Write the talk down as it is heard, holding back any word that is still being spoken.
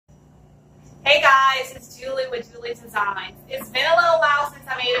Hey guys, it's Julie with Julie Designs. It's been a little while since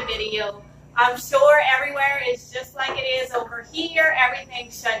I made a video. I'm sure everywhere is just like it is over here.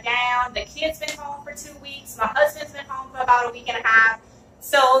 Everything's shut down. The kids been home for 2 weeks. My husband's been home for about a week and a half.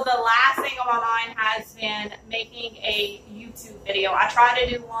 So the last thing on my mind has been making a YouTube video. I try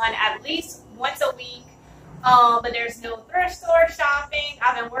to do one at least once a week, but there's no thrift store shopping.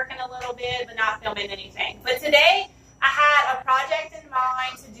 I've been working a little bit, but not filming anything. But today, I had a project in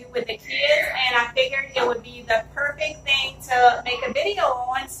mind to do with the kids, and I figured it would be the perfect thing to make a video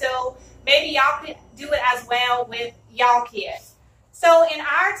on, so maybe y'all could do it as well with y'all kids. So in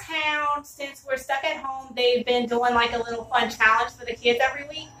our town, since we're stuck at home, they've been doing like a little fun challenge for the kids every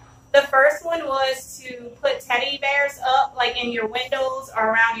week. The first one was to put teddy bears up like in your windows or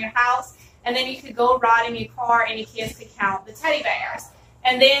around your house, and then you could go ride in your car and your kids could count the teddy bears.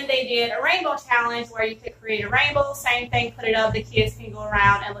 And then they did a rainbow challenge where you could create a rainbow. Same thing, put it up. The kids can go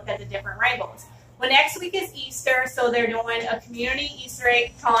around and look at the different rainbows. Well, next week is Easter, so they're doing a community Easter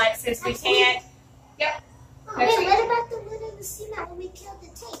egg hunt since we can't. Yep. Oh, wait, what about the one in the cement when we killed the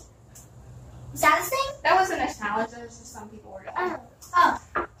tape? Was that the same? That wasn't a challenge. That was just some people were doing.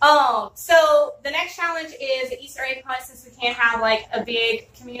 Oh. So the next challenge is the Easter egg hunt since we can't have like a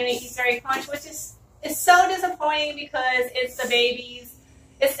big community Easter egg hunt, which is so disappointing because it's the baby's.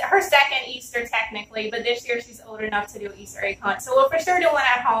 It's her second Easter technically, but this year she's old enough to do an Easter egg hunt. So we'll for sure do one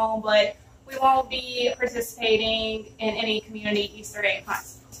at home, but we won't be participating in any community Easter egg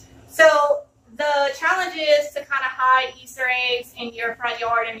hunts. So the challenge is to kind of hide Easter eggs in your front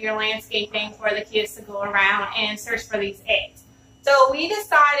yard and your landscaping for the kids to go around and search for these eggs. So we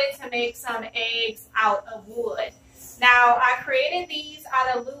decided to make some eggs out of wood. Now I created these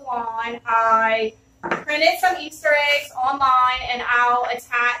out of Luan. I printed some Easter eggs online, and I'll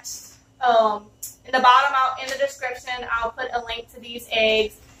attach in the bottom, in the description, I'll put a link to these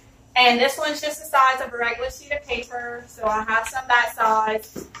eggs. And this one's just the size of a regular sheet of paper, so I have some that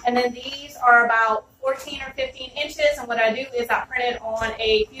size. And then these are about 14 or 15 inches, and what I do is I print it on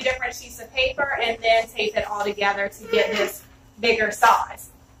a few different sheets of paper and then tape it all together to get this bigger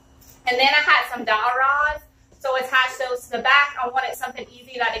size. And then I had some dowel rods. So attach those to the back. I wanted something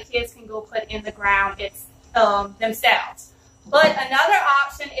easy that the kids can go put in the ground themselves. But another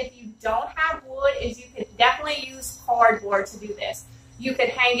option, if you don't have wood, is you could definitely use cardboard to do this. You could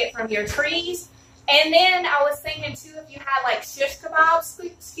hang it from your trees. And then I was thinking too, if you had like shish kebab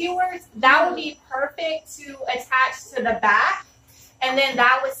skewers, that would be perfect to attach to the back. And then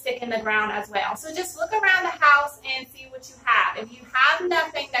that would stick in the ground as well. So just look around the house and see what you have. If you have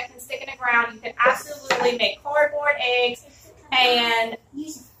nothing that can stick in the ground, you can absolutely make cardboard eggs and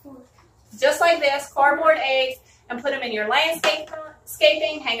just like this, cardboard eggs, and put them in your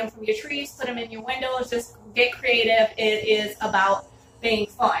landscaping, hang them from your trees, put them in your windows. Just get creative. It is about being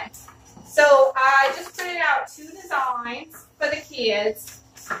fun. So I just printed out 2 designs for the kids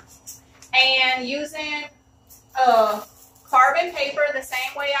and using carbon paper, the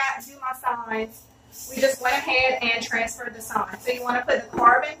same way I do my signs, we just went ahead and transferred the sign. So you want to put the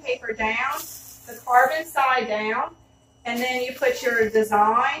carbon paper down, the carbon side down, and then you put your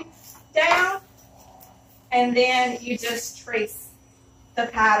design down, and then you just trace the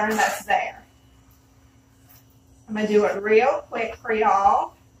pattern that's there. I'm going to do it real quick for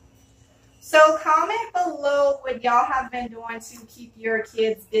y'all. So comment below what y'all have been doing to keep your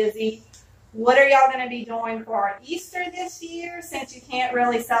kids busy. What are y'all going to be doing for our Easter this year since you can't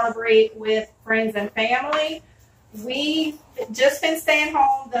really celebrate with friends and family? We've just been staying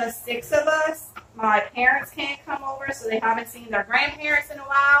home, the 6 of us. My parents can't come over, so they haven't seen their grandparents in a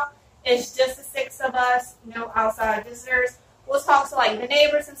while. It's just the 6 of us, no outside visitors. We'll talk to like the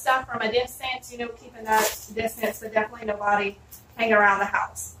neighbors and stuff from a distance, you know, keeping that distance, but definitely nobody hanging around the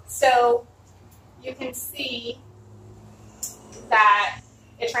house. So you can see that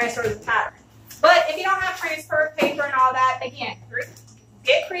it transfers the pattern. But if you don't have transfer paper and all that, again,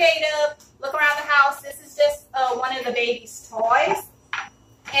 get creative, look around the house. This is just one of the baby's toys.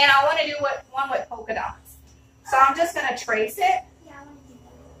 And I want to do one with polka dots. So I'm just going to trace it.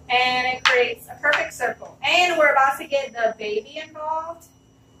 And it creates a perfect circle. And we're about to get the baby involved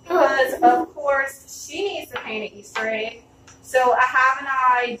because, of course, she needs to paint an Easter egg. So I have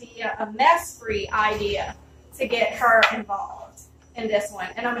an idea, a mess-free idea to get her involved in this one.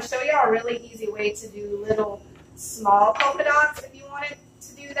 And I'm going to show y'all a really easy way to do little small polka dots if you wanted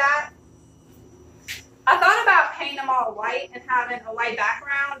to do that. I thought about painting them all white and having a white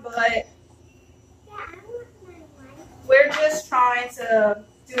background, but we're just trying to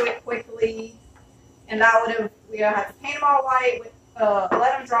do it quickly, and that would have, we have to paint them all white,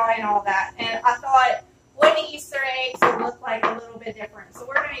 let them dry and all that. And I thought, wooden Easter eggs will look like a little bit different. So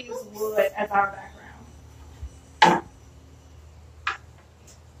we're going to use wood as our background.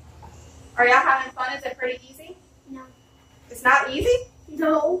 Are y'all having fun? Is it pretty easy? No. It's not easy?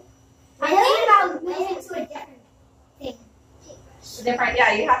 No. I think about moving to a different thing. Different,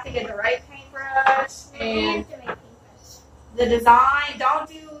 yeah, you have to get the right paintbrush and the design. Don't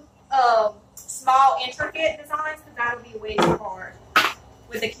do small intricate designs because that'll be way too hard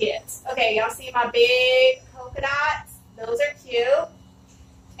with the kids. Okay, y'all see my big polka dots? Those are cute.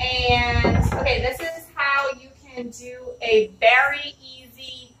 And okay, this is how you can do a very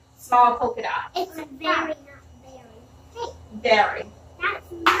easy small polka dot. It's very, not very. Hey, Very.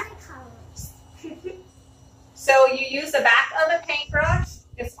 that's my colors. So you use the back of a paintbrush.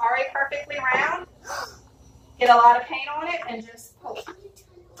 It's already perfectly round. Get a lot of paint on it and just poke. Can you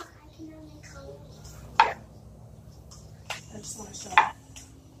tell me what I can only colors? Yeah. I just want to show you.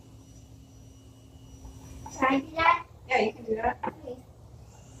 Can I do that? Yeah, you can do that. Okay.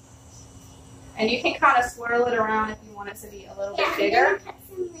 And you can kind of swirl it around if you want it to be a little bit bigger. Put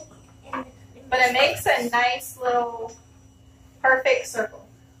some, like, in But it makes a nice little perfect circle.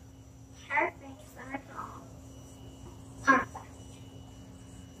 perfect circle. Perfect.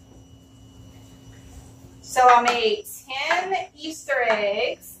 So I made 10 Easter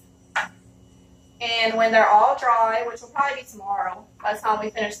eggs. And when they're all dry, which will probably be tomorrow, by the time we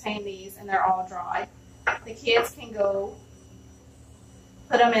finish painting these and they're all dry, the kids can go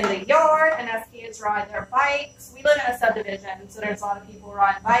put them in the yard, and as kids ride their bikes. We live in a subdivision, so there's a lot of people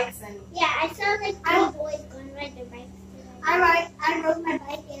riding bikes. And Yeah, I saw like 3 boys going to ride their bikes today. I rode my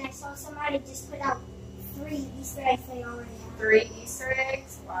bike and I saw somebody just put out 3 Easter eggs they already have. 3 Easter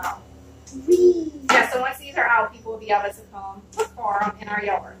eggs. Wow. 3. Yeah, so once these are out, people will be able to come look for them in our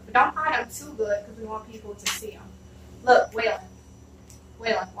yard. But don't hide them too good because we want people to see them. Look, Waylon.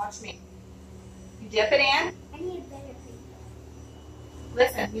 Waylon, watch me. You dip it in. I need a better paper.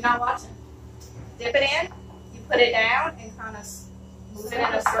 Listen, you're not watching. Dip it in. You put it down and kind of move it in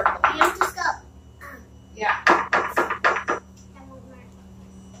a circle. You just go. Yeah, That won't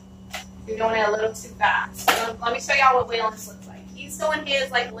work. you're doing it a little too fast. So let me show y'all what Waylon's looks like. He's doing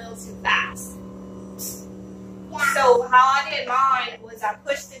his like a little too fast. Yeah. So how I did mine was I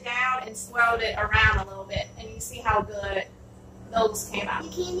pushed it down and swirled it around a little bit, and you see how good those came out. You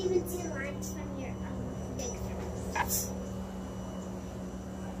can't even see the lines from your big circle.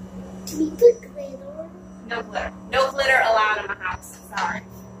 To be good glitter. No glitter. No glitter allowed in my house. Sorry.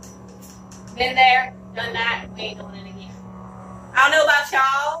 Been there, done that, we ain't doing it again. I don't know about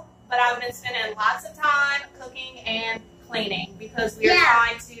y'all, but I've been spending lots of time cooking and cleaning because we are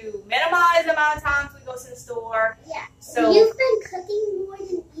trying to minimize the amount of times we go to the store. Yeah. So You've been cooking more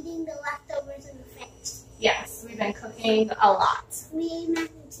than eating the leftovers in the fridge. yes, we've been cooking a lot. We ate mac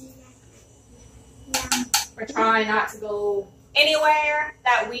and cheese. Yeah. We're trying not to go anywhere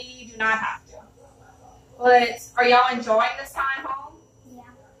that we do not have to. But are y'all enjoying this time home? Yeah.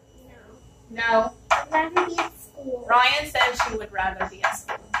 No. No. I'd rather be at school. Ryan said she would rather be at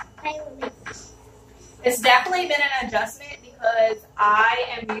school. I would be. It's definitely been an adjustment because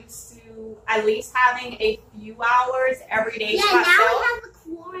I am used to at least having a few hours every day Yeah, to now myself. we have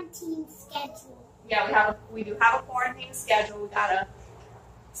a quarantine schedule. Yeah, we do have a quarantine schedule.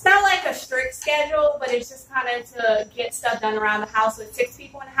 It's not like a strict schedule, but it's just kind of to get stuff done around the house. With 6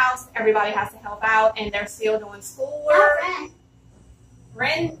 people in the house, everybody has to help out, and they're still doing schoolwork.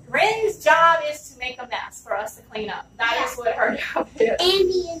 Ren's job is to make a mess for us to clean up. That is what her job is. And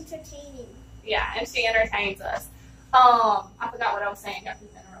be entertaining. Yeah, and she entertains us. I forgot what I was saying. Y'all keep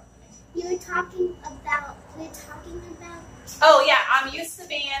interrupting me. We were talking about. Oh yeah, I'm used to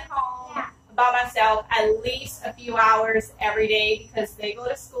being home by myself at least a few hours every day because they go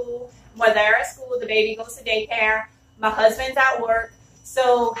to school. When they're at school, the baby goes to daycare. My husband's at work.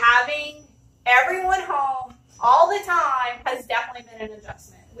 So having everyone home all the time has definitely been an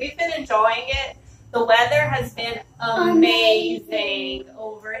adjustment. We've been enjoying it. The weather has been amazing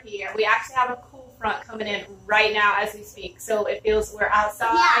over here. We actually have a cool front coming in right now as we speak. So it feels we're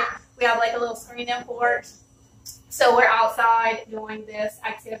outside. Yeah. We have like a little screen-in porch. So we're outside doing this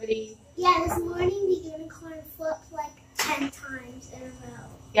activity. Yeah, this morning the unicorn flipped like 10 times in a row.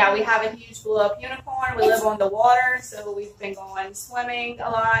 Yeah, we have a huge blow-up unicorn. We live on the water, so we've been going swimming a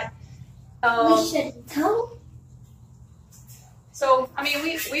lot. We shouldn't tell. So, I mean,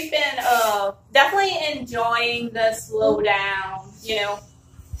 we've been definitely enjoying the slowdown, you know.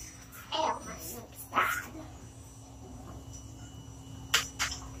 Ow, my looks bad.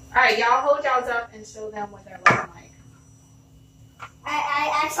 All right, y'all hold y'all's up and show them what they're looking like.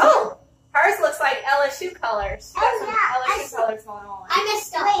 I actually. Oh, hers looks like LSU colors. Got some yeah, LSU colors going on. I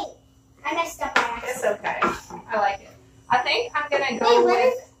messed up. Wait, I messed up. It's okay. I like it. I think I'm gonna go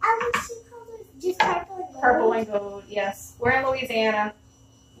with LSU colors? Just purple and gold. purple and gold. Yes, we're in Louisiana.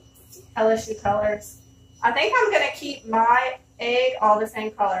 LSU colors. I think I'm gonna keep my egg all the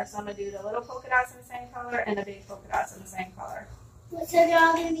same color. So I'm gonna do the little polka dots in the same color and the big polka dots in the same color. So they're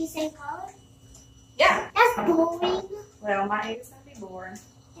all gonna be the same color? Yeah. That's boring. Well, my egg is gonna be boring.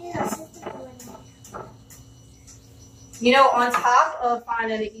 Yeah, that's such a boring. You know, on top of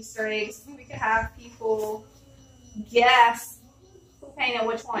finding the Easter eggs, we could have people guess who painted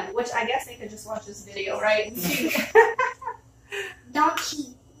which one. Which I guess they could just watch this video, right? And see. Don't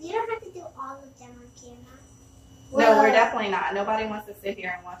cheat. We don't have to do all of them on camera. No, we're definitely not. Nobody wants to sit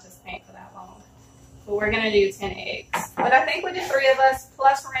here and watch us paint for that long. But we're going to do 10 eggs. But I think with the 3 of us,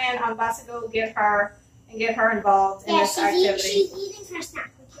 plus Rand, I'm about to go get her and get her involved in this activity. She's eating her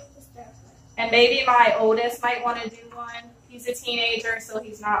snack. We can't disturb her. And maybe my oldest might want to do one. He's a teenager, so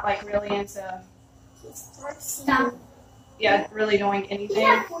he's not like really into Stop. Yeah, really doing anything. He's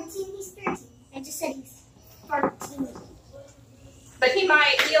not 14, he's 13. I just said he's 14. But he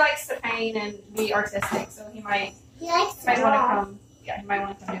likes to paint and be artistic, so he might want to come. Yeah, he might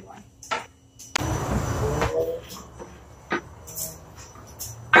want to come do one.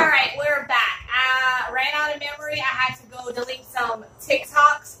 All right, we're back. I ran out of memory. I had to go delete some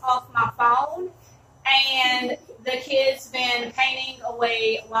TikToks off my phone, and the kids been painting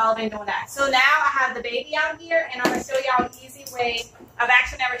away while I've been doing that. So now I have the baby out here, and I'm gonna show y'all an easy way. I've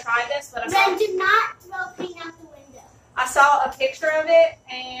actually never tried this, but Then do not throw paint out the window. I saw a picture of it,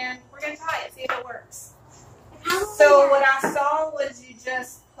 and we're going to try it, see if it works. So what I saw was you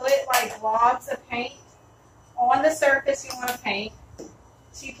just put like globs of paint on the surface you want to paint.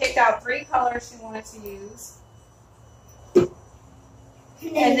 She picked out 3 colors she wanted to use.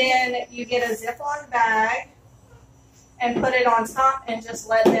 And then you get a Ziploc bag and put it on top and just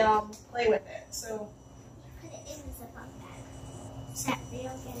let them play with it. So put it in the Ziploc bag. So they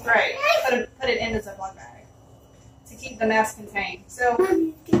don't get it. Right, put it in the Ziploc bag to keep the mess contained. So,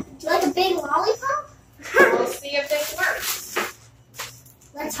 like a big lollipop? we'll see if this works.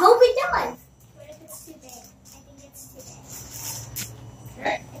 Let's hope it does. What if it's too big? I think it's too big.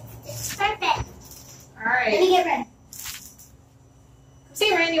 Okay. It's perfect. All right. Let me get red.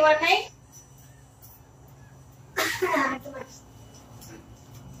 See, Randy, you want to paint? Come on.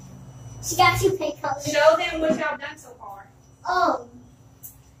 She got 2 paint colors. Show them what y'all done so far. Oh.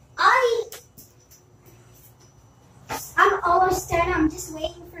 I'm almost done. I'm just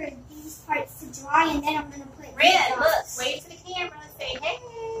waiting for these parts to dry, and then I'm going to put Red, look, wave to the camera and say, hey.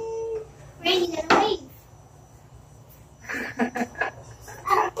 Randy, you gotta wave. Wait,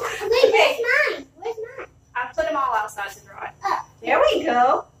 Okay. where's mine? Where's mine? I put them all outside to dry. Oh. There we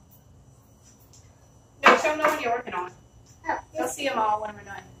go. No, show them the one you're working on. Oh, You'll see them all when we're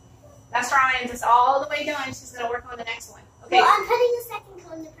done. That's Ryan, just all the way done. She's going to work on the next one. Okay. Well, I'm putting the second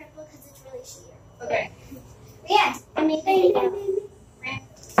coat in the purple because it's really sheer. Okay. Yeah, I mean, there you go. Rand.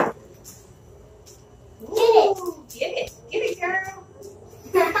 Ooh, Get it. Get it, girl.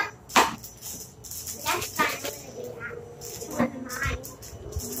 Next time I'm going to do that to one of mine.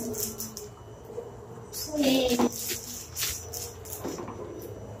 Please.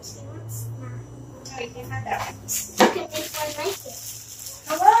 She wants that. No, you can't have that one. You can make one like it.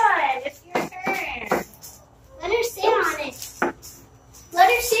 Come on. It's your turn. Let her sit on it. Let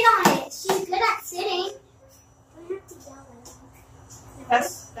her sit on it. She's good at sitting. I have to yell at her.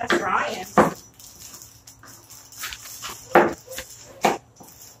 That's Ryan. Okay,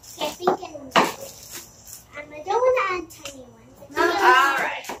 I think I don't want to add tiny ones. All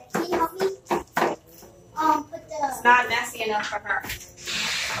right. Can you help me? Put the. It's not messy enough for her.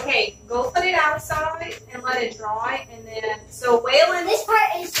 Okay, go put it outside and let it dry, and then so This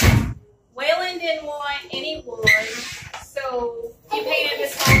part is. Waylon didn't want any wood, so he painted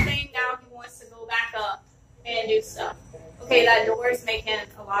this whole thing. Now he wants to go back up and do stuff. Okay, that door is making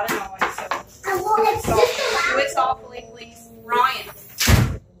a lot of noise, so It's just do it softly, please. Ryan.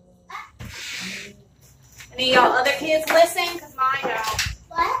 Any of y'all other kids listen? Because mine don't.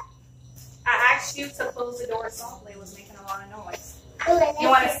 What? I asked you to close the door softly. It was making a lot of noise. Oh, You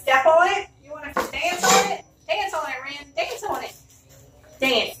want to step on it? You want to dance on it? Dance on it, Ren. Dance on it.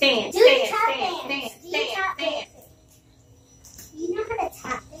 Dance, dance, Do the dance, tap dance, dance. dance, Do the dance, tap dance. You know how to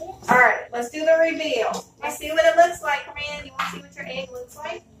tap dance? All right, let's do the reveal. Let's see what it looks like, Ren. You want to see what your egg looks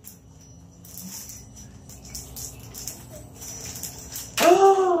like?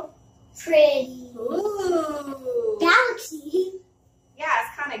 Oh, Pretty. ooh. Galaxy. Yeah,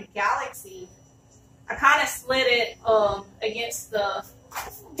 it's kind of galaxy. I kind of slid it against the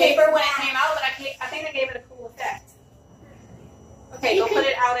paper when it came out, but I think I gave it a cool effect. Okay, go put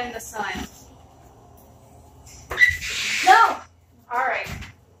it out in the sun. No. All right.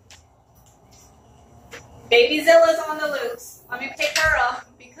 Baby Zilla's on the loose. Let me pick her up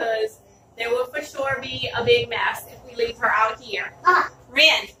because there will for sure be a big mess if we leave her out here.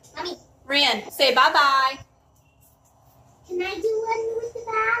 Ren. Mommy. Ren, say bye-bye. Can I do one with the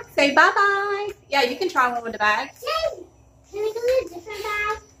bag? Say bye-bye. Yeah, you can try one with the bag. Yay. Can I go with a different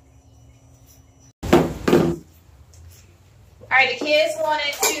bag? All right, the kids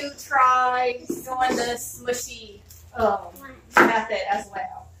wanted to try doing the smushy method as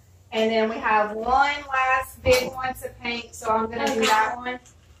well. And then we have one last big one to paint, so I'm going to do that one.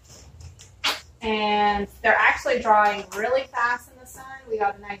 And they're actually drying really fast in the sun. We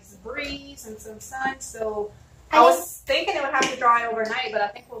got a nice breeze and some sun, so I was thinking it would have to dry overnight, but I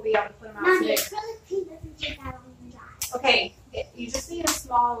think we'll be able to put them out today. Acrylic paint doesn't take that long to dry. Okay, you just need a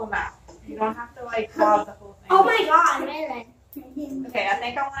small amount. You don't have to like clog the whole thing. Oh my god, really? Okay, I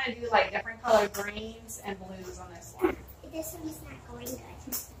think I want to do like different color greens and blues on this one. This one's not going good.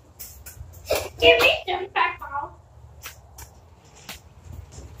 Give me some purple.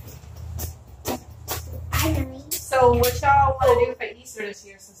 Finally. So what y'all want to do for Easter this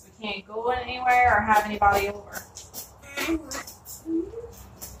year since we can't go anywhere or have anybody over? I want to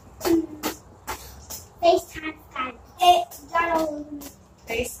FaceTime Sky. It got all over me.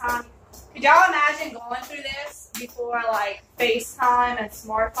 FaceTime. Could y'all imagine going through this before like FaceTime and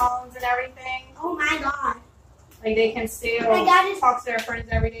smartphones and everything? Oh my god. Like they can still talk to their friends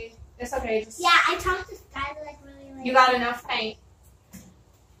every day? It's okay. Just, yeah, I talked to Sky like really late. You got enough paint.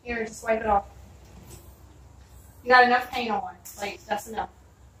 Here, just wipe it off. You got enough paint on. Like, that's enough.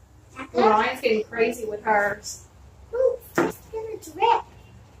 Ryan's getting crazy with hers. Ooh, it's gonna drip.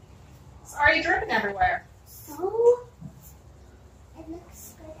 It's already dripping everywhere. So, it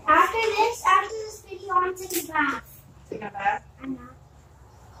looks good. After this video, I'm taking a bath. Taking a bath? I'm not.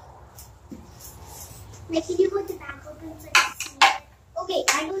 Like, can you hold the back open so I can see it? Okay,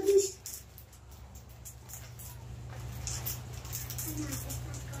 I will do.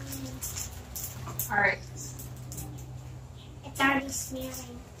 Alright. It's already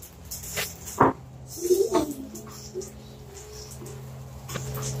smearing.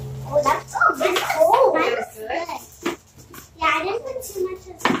 Oh, that's cold. That was good. Yeah, I didn't put too much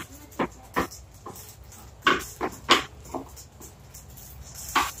of this.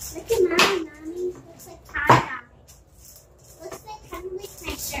 Look at mine, Mommy. Looks like tie-dye. Looks like kind of like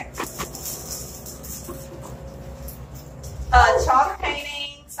my shirt. Chalk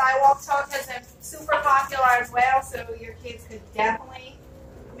painting, sidewalk chalk has been super popular as well, so your kids could definitely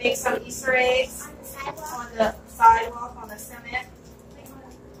make some Easter eggs On the sidewalk. on the cement. Wait, hold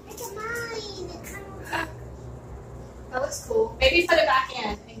on. Look at mine. It kind of looks like... That looks cool. Maybe put it back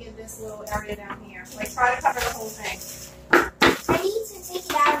in and give this little area down here. Like try to cover the whole thing. I need to take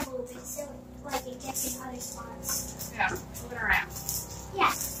it out a little bit so like it gets in other spots. Yeah, move it around.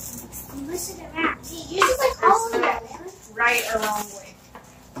 Yeah. Push it around. Dude, you're just like all over it. Right or wrong way.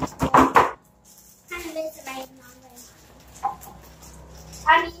 Kind of is the right and wrong way.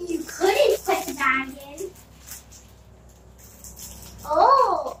 I mean, you couldn't put the bag in.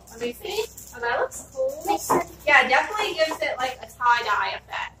 Oh. Let me see. Oh, that looks cool. Like some, Yeah, it definitely gives it like a tie-dye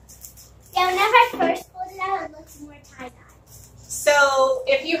effect. yeah, whenever I first pulled it out, it looks more tie-dye. So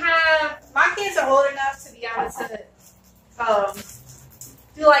if you have, my kids are old enough to be able to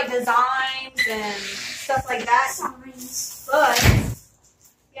do like designs and stuff like that. Signs. But if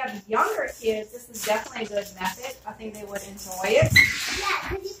you have younger kids, this is definitely a good method. I think they would enjoy it. Yeah,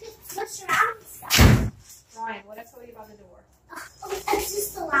 because you could push around and stuff. Ryan, what I told you about the door? Oh, that's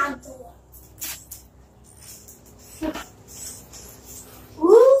just a loud door.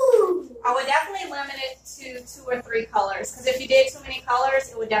 Ooh. I would definitely limit it to 2 or 3 colors, because if you did too many colors,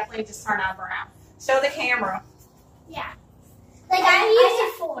 it would definitely just turn out brown. Show the camera. Yeah. Like I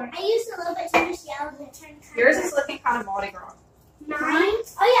used 4. I used a little bit too much yellow to turn kind Yours of is looking kind of Mardi Gras. Mine?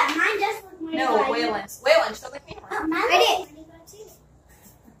 Oh yeah, mine does look more No, like Waylon. Waylon, show the camera. Oh, mine looks Mardi Gras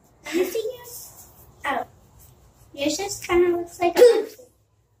too. You see yours? Oh. Yours just kind of looks like a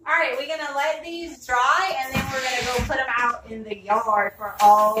All right, we're going to let these dry, and then we're going to go put them out in the yard for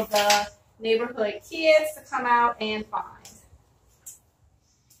all the neighborhood kids to come out and find.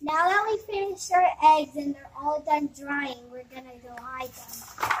 Now that we finished our eggs and they're all done drying, we're going to go hide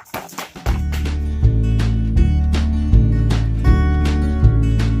them.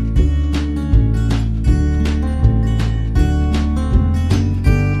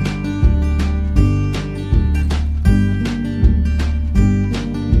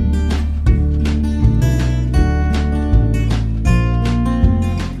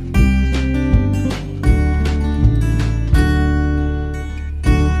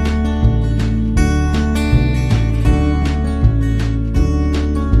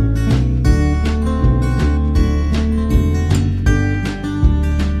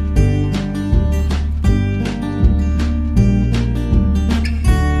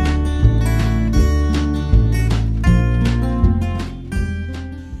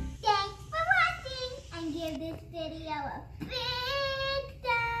 video a big